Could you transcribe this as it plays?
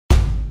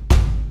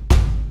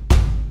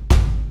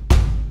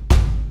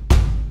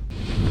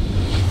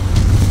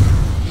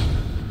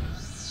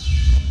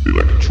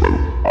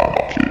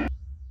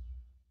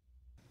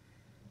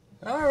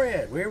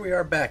Here we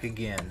are back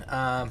again.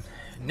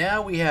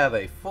 Now we have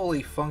a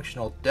fully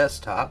functional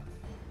desktop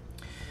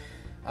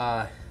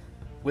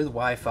with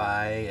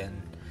Wi-Fi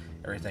and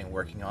everything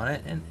working on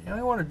it, and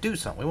we want to do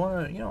something. We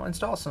want to,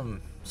 install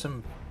some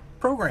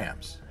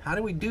programs. How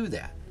do we do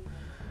that?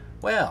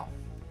 Well,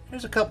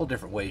 there's a couple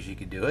different ways you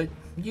can do it.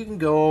 You can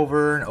go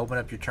over and open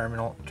up your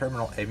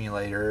terminal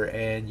emulator,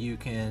 and you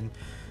can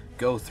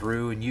go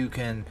through and you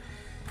can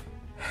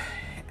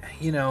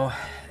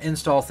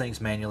install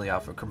things manually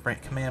off a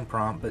command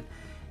prompt, but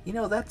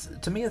that's,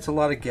 to me, it's a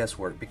lot of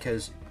guesswork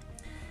because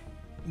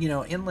in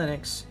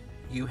Linux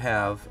you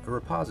have a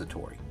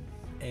repository,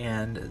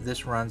 and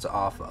this runs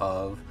off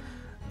of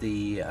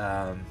the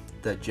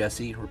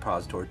Jessie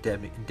repository,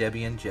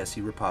 Debian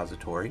Jessie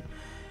repository,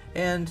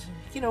 and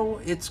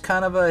it's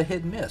kind of a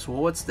hit and miss.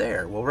 Well, what's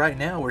there? Well, right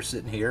now we're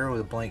sitting here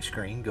with a blank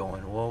screen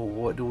going, well,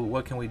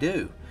 what can we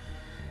do?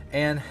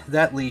 And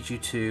that leads you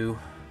to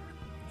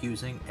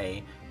using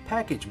a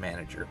package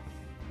manager.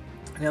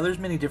 Now, there's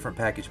many different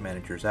package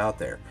managers out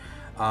there.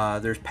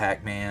 There's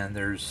Pac-Man,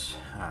 there's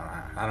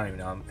I don't even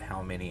know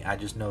how many. I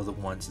just know the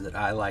ones that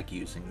I like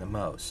using the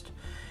most.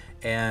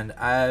 And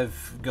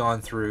I've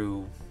gone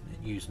through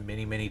and used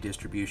many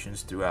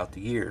distributions throughout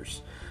the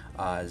years.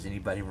 Does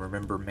anybody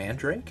remember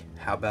Mandrake?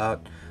 How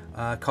about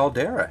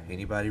Caldera?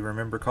 Anybody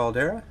remember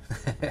Caldera?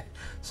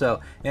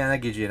 So, yeah, that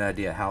gives you an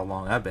idea how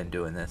long I've been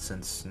doing this,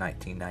 since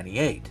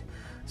 1998.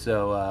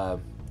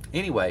 So,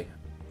 anyway,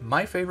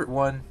 my favorite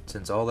one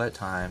since all that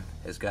time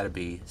has got to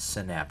be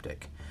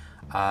Synaptic.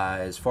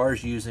 As far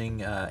as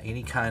using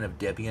any kind of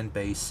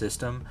Debian-based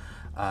system,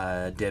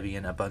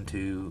 Debian,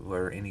 Ubuntu,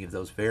 or any of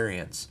those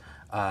variants,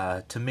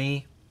 to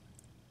me,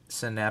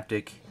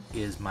 Synaptic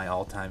is my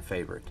all-time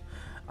favorite.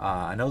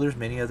 I know there's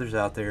many others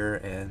out there,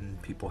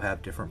 and people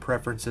have different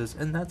preferences,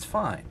 and that's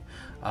fine.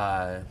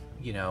 But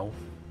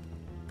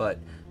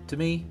to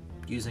me,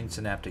 using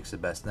Synaptic's the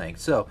best thing.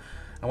 So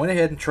I went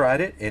ahead and tried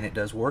it, and it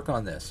does work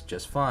on this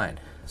just fine.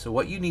 So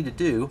what you need to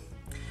do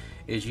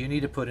is you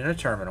need to put in a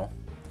terminal,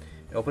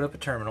 open up a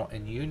terminal,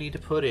 and you need to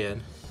put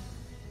in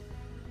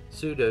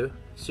sudo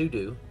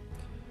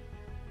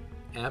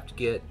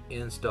apt-get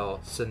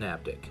install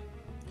synaptic,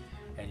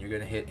 and you're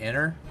going to hit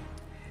enter,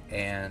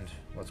 and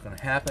what's going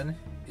to happen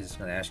is it's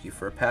going to ask you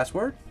for a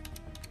password.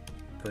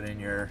 Put in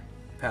your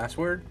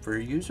password for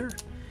your user,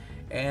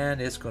 and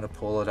it's going to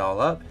pull it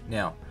all up.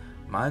 Now,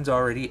 mine's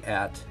already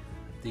at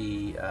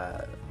the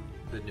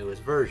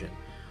newest version,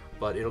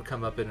 but it'll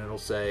come up and it'll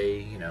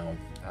say,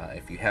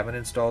 if you haven't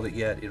installed it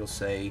yet, it'll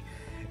say,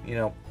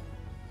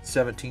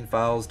 17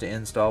 files to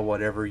install,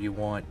 whatever you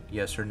want,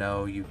 yes or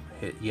no. You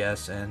hit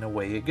yes, and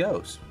away it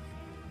goes.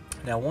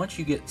 Now, once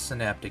you get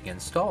Synaptic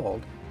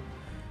installed,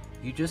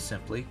 you just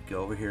simply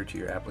go over here to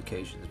your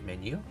applications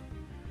menu,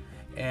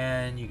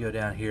 and you go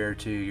down here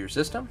to your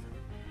system,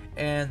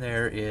 and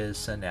there is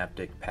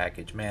Synaptic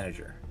Package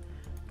Manager.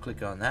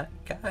 Click on that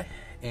guy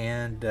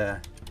and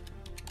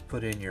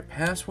put in your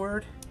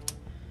password,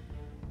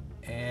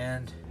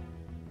 and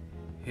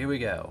here we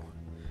go.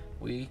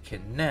 We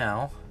can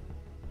now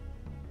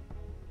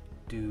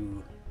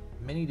do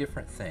many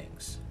different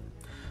things.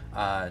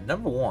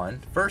 Number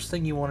one, first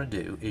thing you want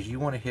to do is you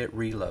want to hit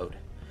reload.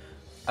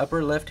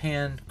 Upper left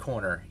hand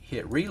corner,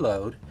 hit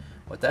reload.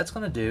 What that's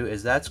going to do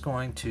is that's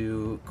going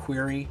to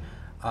query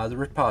the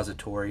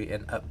repository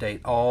and update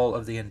all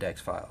of the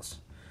index files.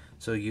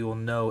 So you will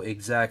know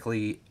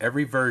exactly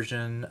every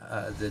version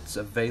that's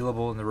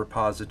available in the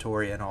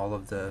repository and all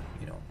of the,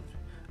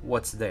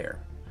 what's there.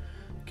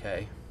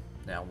 Okay,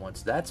 now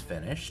once that's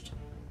finished,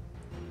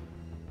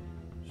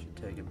 should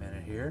take a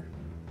minute here.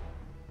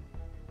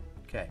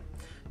 Okay,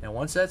 now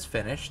once that's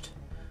finished,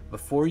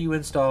 before you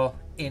install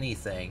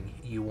anything,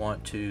 you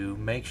want to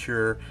make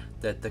sure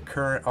that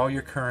all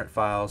your current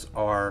files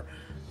are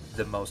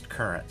the most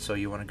current. So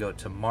you want to go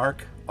to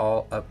Mark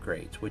All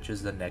Upgrades, which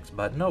is the next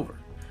button over.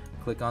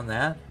 Click on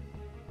that.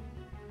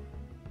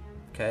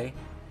 Okay,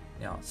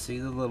 now see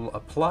the little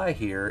apply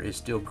here is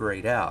still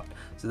grayed out.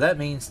 So that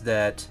means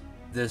that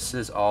this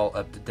is all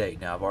up to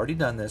date. Now, I've already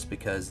done this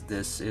because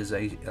this is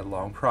a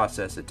long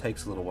process. It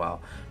takes a little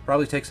while.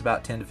 Probably takes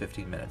about 10 to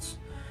 15 minutes.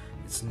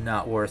 It's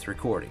not worth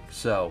recording.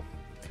 So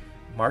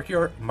mark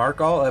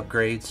all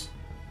upgrades,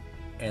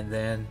 and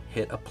then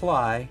hit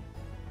apply,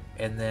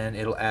 and then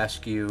it'll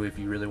ask you if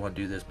you really want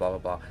to do this, blah blah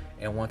blah.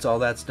 And once all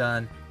that's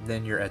done,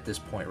 then you're at this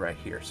point right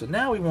here. So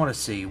now we want to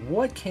see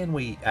what can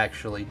we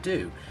actually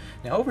do.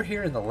 Now, over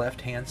here in the left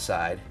hand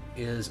side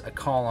is a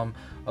column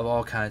of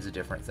all kinds of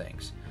different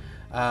things,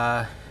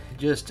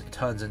 just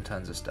tons and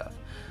tons of stuff.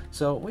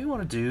 So we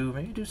want to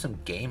maybe do some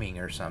gaming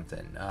or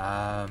something.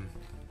 I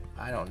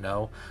don't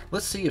know.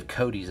 Let's see if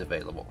Cody's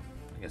available,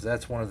 because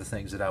that's one of the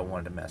things that I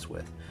wanted to mess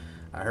with.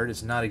 I heard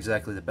it's not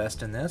exactly the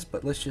best in this,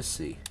 but let's just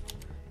see.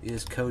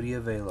 Is Cody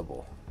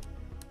available?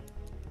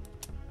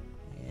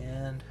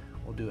 And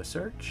we'll do a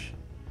search,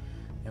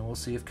 and we'll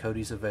see if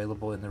Cody's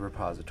available in the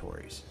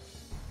repositories.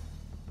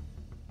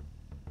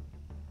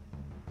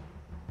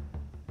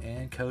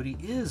 And Cody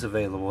is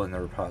available in the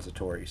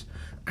repositories.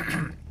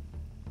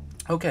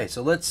 Okay,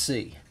 so let's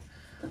see.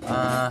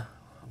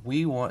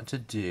 we want to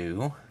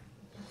do,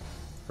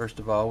 first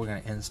of all, we're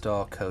going to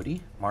install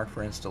Kodi, mark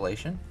for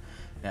installation.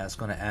 Now it's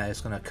going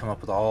to come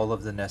up with all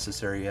of the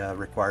necessary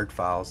required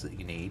files that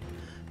you need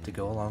to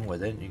go along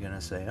with it. And you're going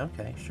to say,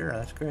 okay, sure,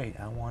 that's great.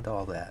 I want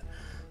all that.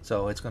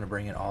 So it's going to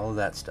bring in all of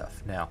that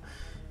stuff. Now,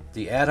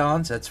 the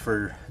add-ons, that's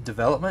for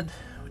development.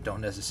 We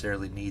don't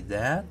necessarily need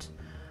that.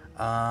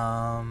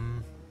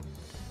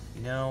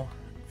 You know,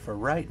 for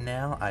right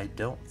now, I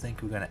don't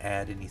think we're going to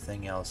add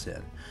anything else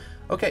in.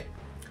 Okay,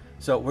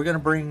 so we're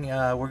going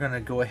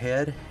to go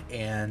ahead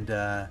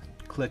and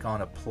click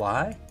on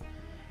Apply,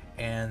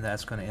 and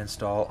that's going to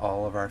install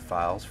all of our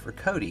files for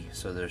Kodi.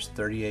 So there's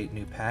 38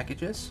 new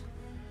packages.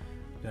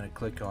 I'm going to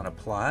click on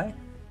Apply,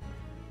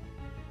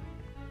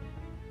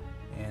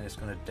 and it's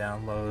going to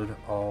download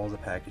all the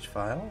package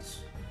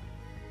files.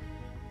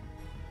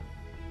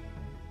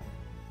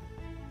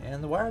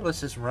 And the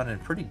wireless is running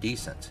pretty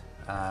decent.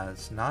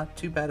 It's not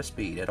too bad a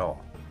speed at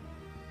all.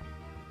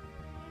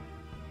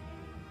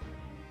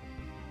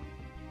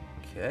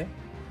 Okay,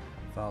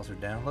 files are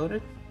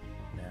downloaded.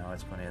 Now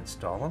it's going to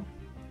install them.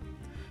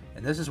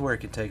 And this is where it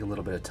can take a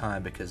little bit of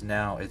time because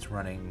now it's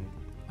running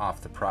off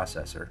the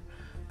processor.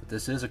 But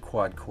this is a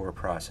quad-core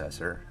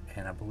processor,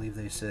 and I believe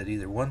they said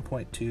either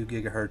 1.2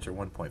 gigahertz or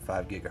 1.5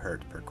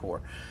 gigahertz per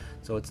core.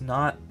 So it's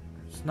not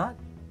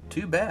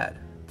too bad.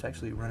 It's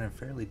actually running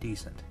fairly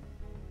decent.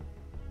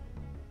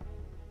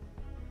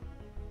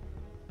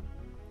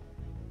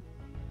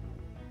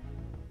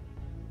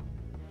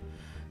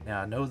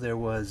 Now I know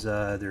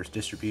there's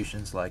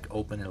distributions like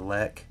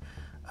OpenELEC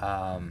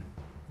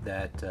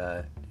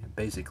that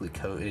basically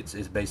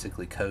it's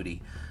basically Kodi,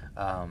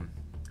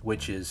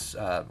 which is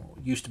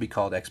used to be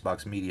called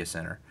Xbox Media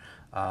Center,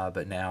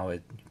 but now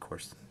of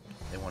course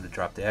they want to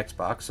drop the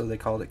Xbox, so they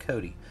called it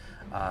Kodi.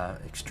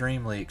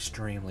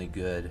 Extremely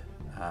good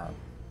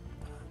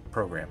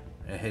program.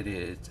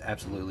 It's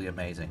absolutely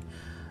amazing.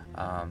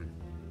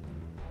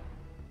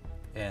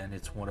 And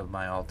it's one of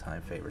my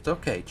all-time favorites.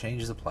 Okay,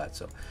 changes applied.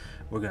 So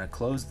we're going to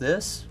close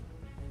this.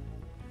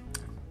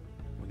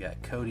 We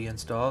got Kodi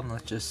installed, and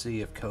let's just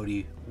see if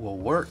Kodi will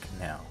work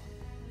now.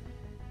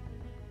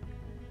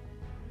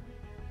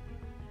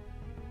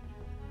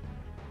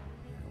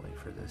 Wait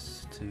for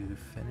this to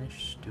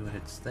finish doing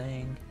its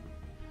thing.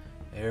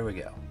 There we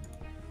go.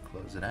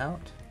 Close it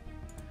out.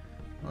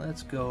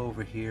 Let's go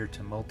over here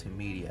to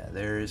multimedia.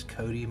 There is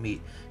Kodi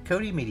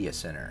Media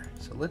Center.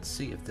 So let's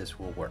see if this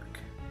will work.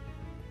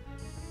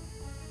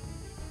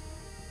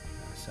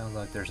 Sounds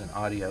like there's an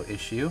audio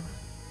issue.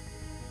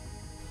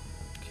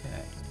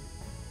 Okay.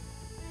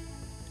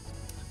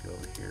 Let's go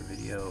over here,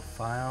 video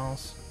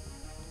files.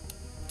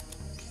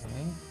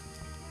 Okay.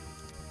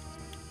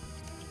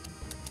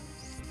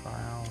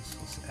 Files,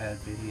 let's add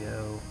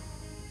video.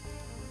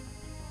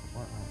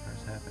 What on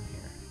earth happened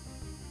here?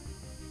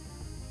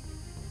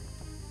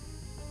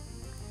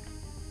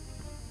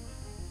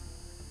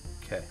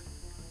 Okay.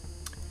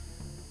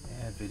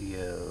 Add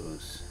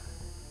videos.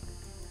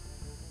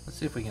 Let's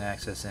see if we can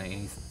access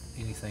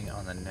anything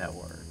on the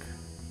network.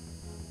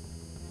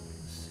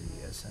 Let's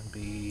see,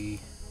 SMB,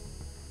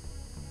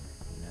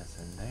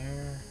 nothing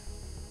there.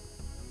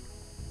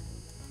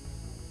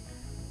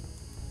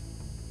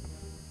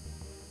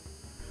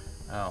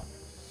 Oh,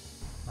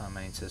 my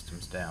main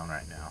system's down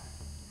right now.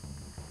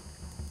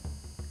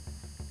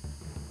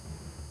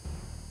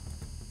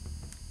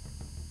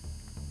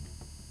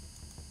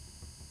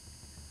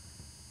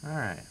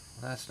 Alright,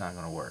 well, that's not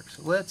going to work.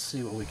 So let's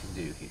see what we can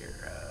do here.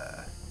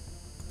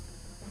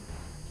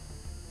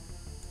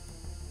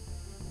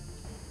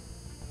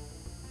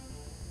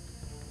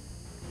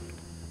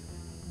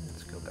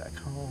 Let's go back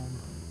home.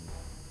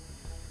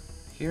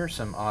 Here are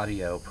some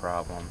audio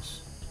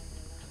problems,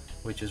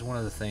 which is one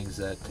of the things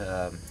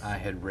that I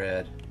had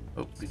read.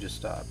 Oh, we just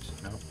stopped.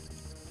 Nope.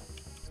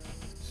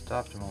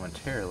 Stopped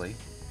momentarily.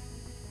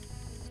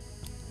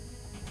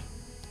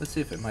 Let's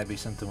see if it might be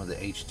something with the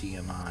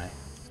HDMI.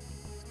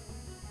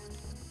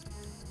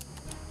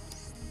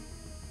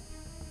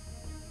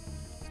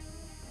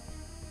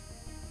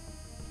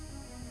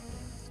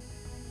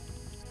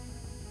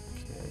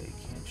 Okay,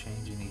 can't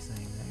change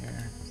anything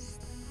there.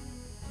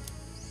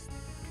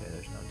 Okay,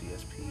 there's no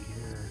DSP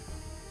here.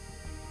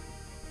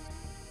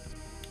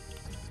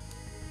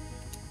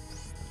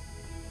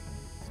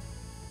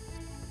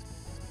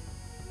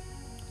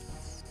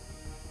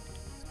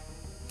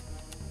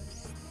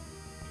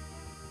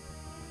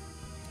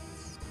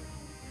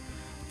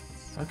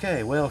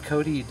 Okay, well,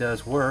 Kodi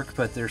does work,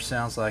 but there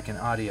sounds like an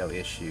audio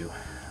issue,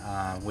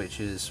 which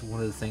is one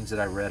of the things that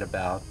I read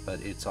about,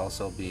 but it's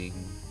also being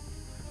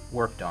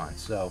worked on.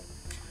 So,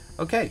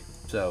 okay,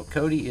 so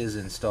Kodi is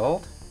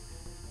installed.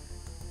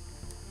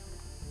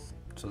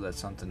 So that's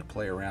something to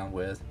play around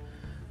with.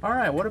 All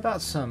right, what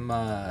about some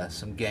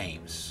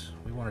games?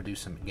 We want to do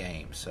some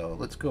games. So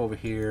let's go over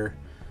here.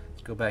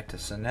 Let's go back to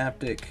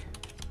Synaptic.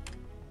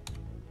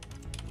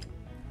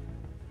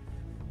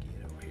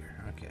 Get over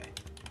here. Okay.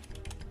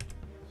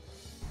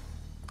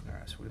 All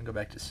right, so we're gonna go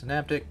back to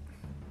Synaptic.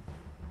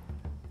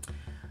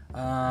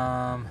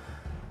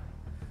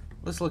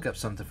 let's look up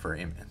something for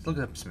look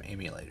up some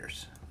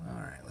emulators. All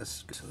right,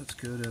 let's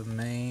go to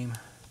MAME.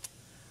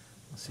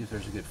 Let's see if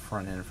there's a good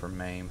front end for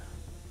MAME.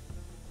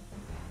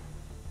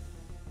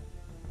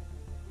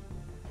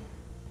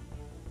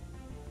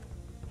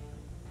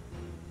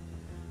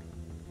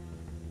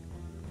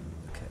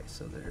 Okay,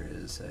 so there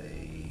is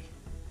a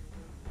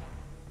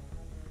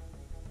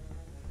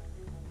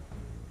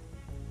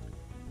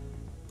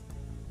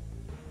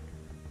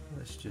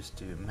let's just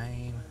do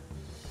MAME.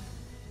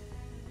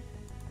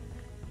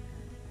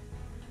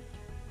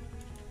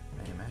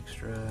 MAME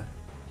extra.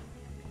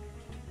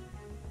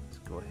 Let's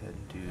go ahead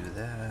and do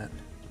that.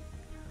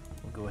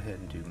 We'll go ahead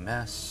and do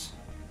mess.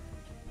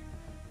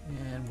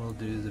 And we'll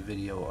do the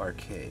video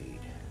arcade.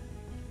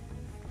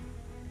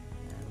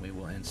 And we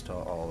will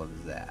install all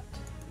of that.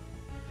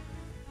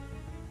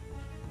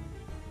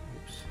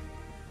 Oops.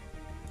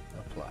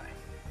 Apply.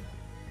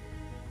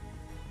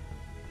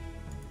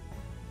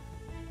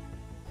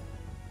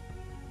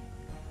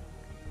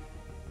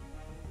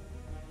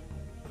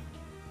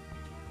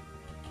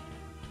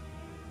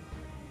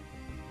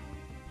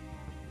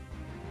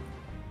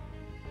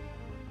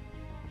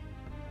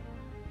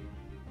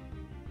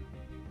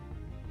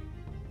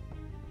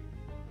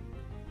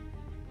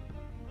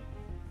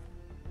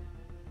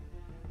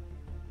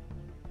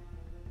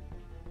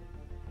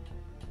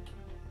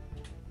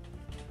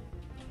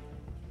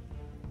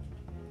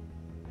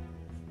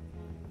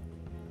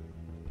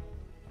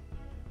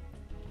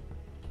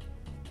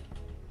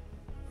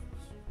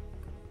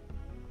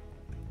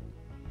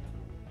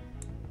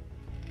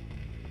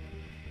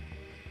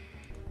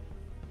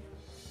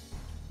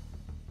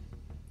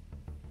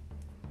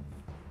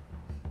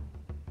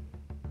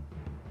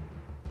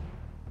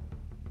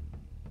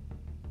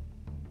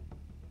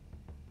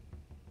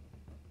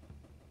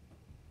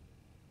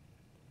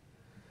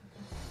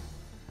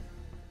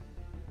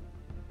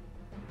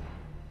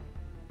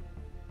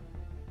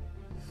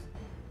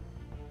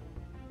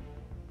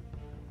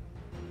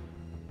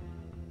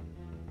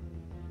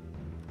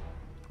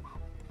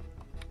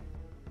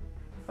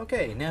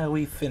 Okay, now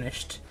we've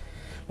finished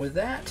with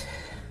that.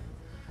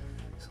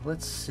 So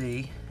let's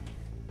see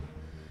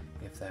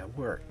if that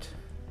worked.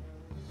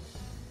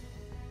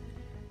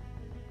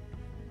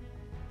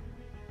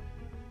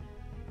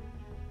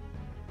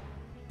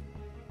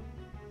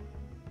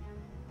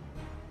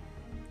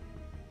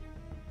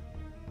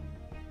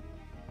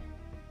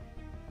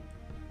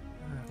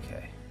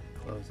 Okay,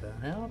 close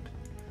that out.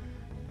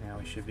 Now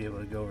we should be able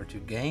to go over to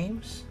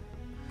games.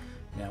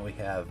 Now we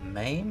have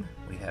MAME,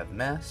 we have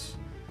mess,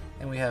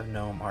 and we have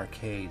GNOME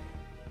Arcade,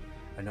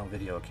 or GNOME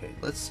Video Arcade.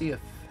 Let's see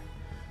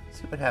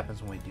what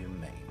happens when we do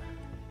MAME.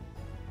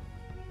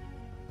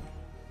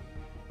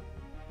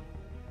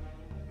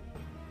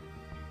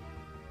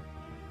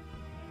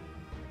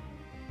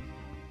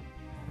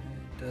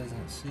 It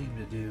doesn't seem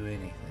to do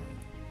anything.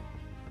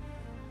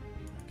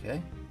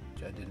 Okay,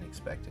 which I didn't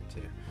expect it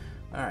to.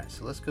 Alright,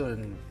 so let's go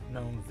to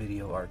GNOME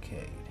Video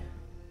Arcade.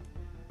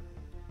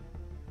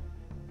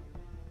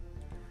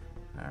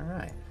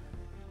 Alright.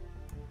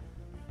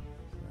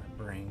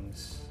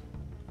 Brings.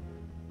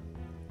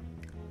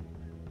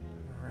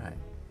 Alright.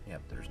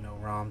 Yep, there's no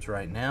ROMs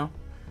right now.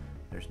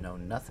 There's no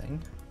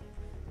nothing.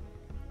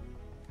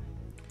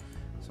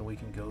 So we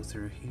can go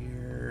through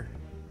here,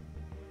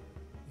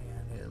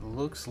 and it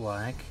looks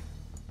like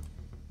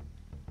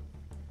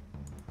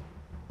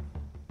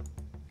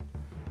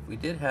if we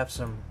did have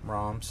some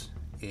ROMs,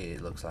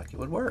 it looks like it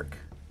would work.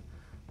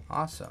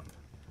 Awesome.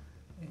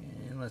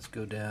 And let's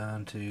go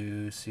down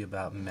to see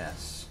about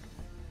mess.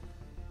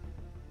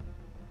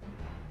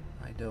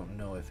 I don't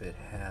know if it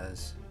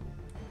has.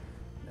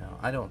 No,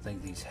 I don't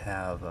think these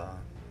have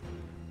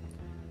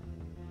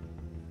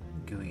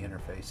GUI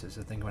interfaces.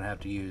 I think I'm going to have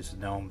to use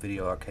GNOME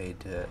Video Arcade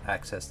to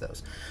access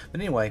those. But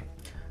anyway,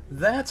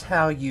 that's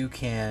how you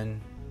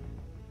can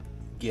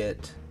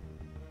get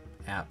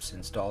apps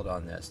installed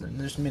on this. And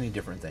there's many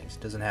different things.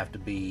 It doesn't have to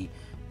be,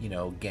 you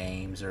know,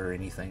 games or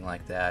anything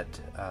like that.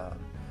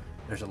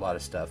 There's a lot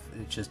of stuff.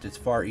 It's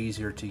far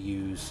easier to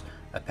use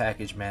a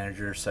package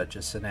manager such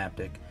as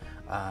Synaptic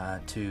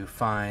to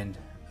find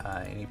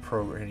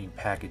any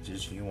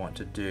packages you want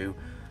to do.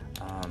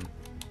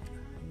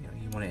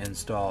 You want to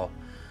install.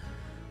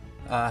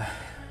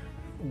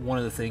 One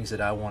of the things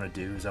that I want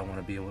to do is I want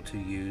to be able to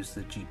use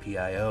the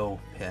GPIO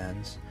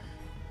pins,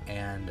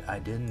 and I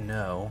didn't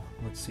know.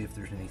 Let's see if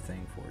there's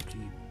anything for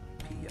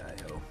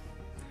GPIO.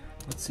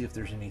 Let's see if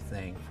there's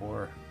anything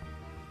for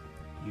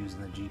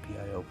using the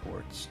GPIO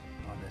ports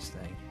on this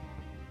thing.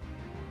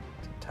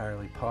 It's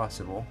entirely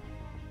possible.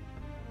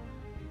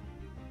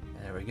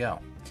 And there we go.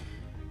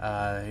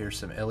 Here's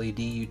some LED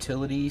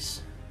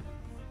utilities.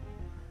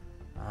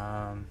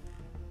 I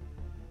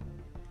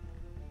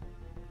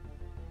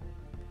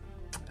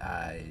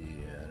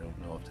don't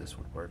know if this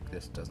would work.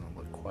 This doesn't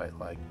look quite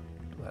like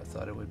what I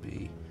thought it would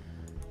be.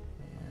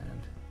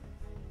 And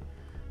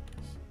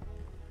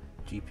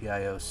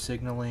GPIO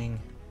signaling.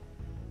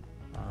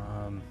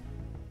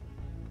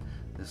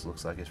 This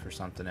looks like it's for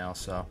something else,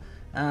 so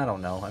I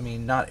don't know. I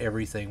mean, not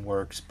everything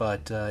works,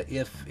 but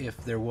if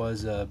there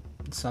was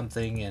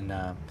something in,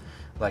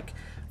 like,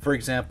 for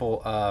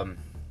example,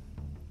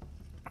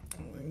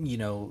 you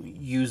know,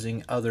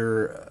 using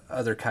other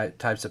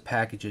types of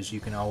packages, you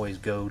can always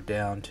go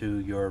down to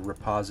your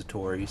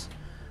repositories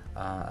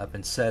up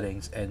in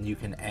settings, and you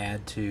can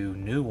add to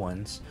new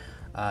ones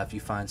if you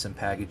find some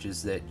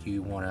packages that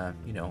you want to,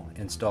 you know,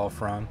 install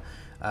from.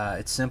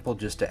 It's simple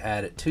just to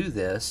add it to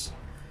this,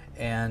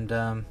 and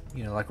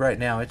you know, like right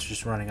now it's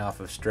just running off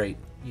of straight,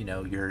 you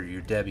know, your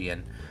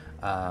Debian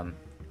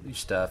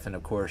stuff, and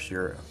of course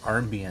your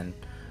Armbian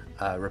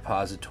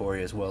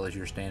repository, as well as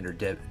your standard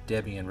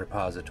Debian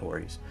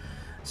repositories.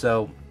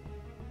 So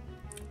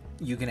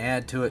you can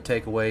add to it,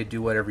 take away,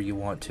 do whatever you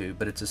want to,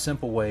 but it's a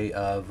simple way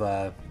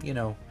of you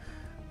know,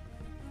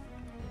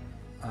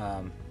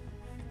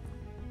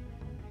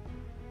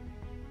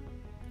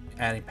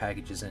 adding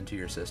packages into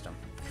your system.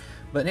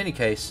 But in any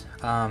case,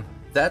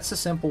 that's a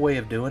simple way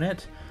of doing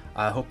it.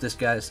 I hope this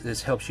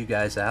helps you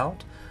guys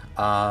out.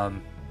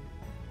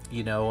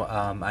 You know,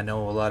 I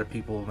know a lot of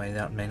people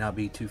may not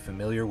be too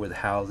familiar with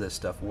how this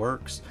stuff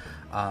works,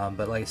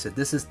 but like I said,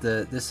 this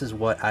is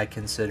what I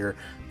consider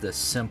the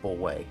simple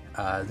way.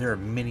 There are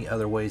many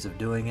other ways of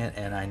doing it,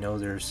 and I know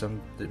there's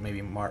some that may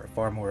be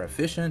far more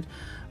efficient,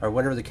 or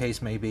whatever the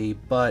case may be.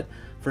 But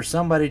for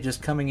somebody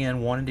just coming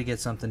in wanting to get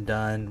something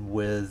done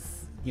with,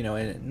 you know,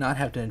 and not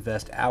have to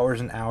invest hours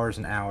and hours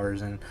and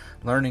hours and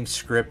learning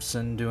scripts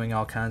and doing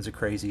all kinds of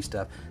crazy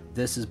stuff,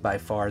 this is by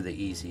far the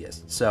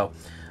easiest. So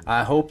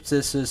I hope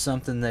this is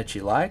something that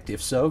you liked.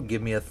 If so,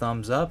 give me a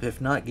thumbs up.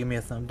 If not, give me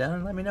a thumb down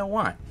and let me know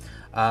why.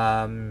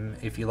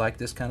 If you like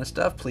this kind of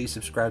stuff, please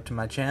subscribe to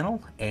my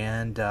channel,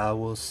 and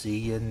we'll see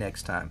you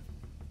next time.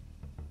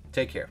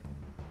 Take care.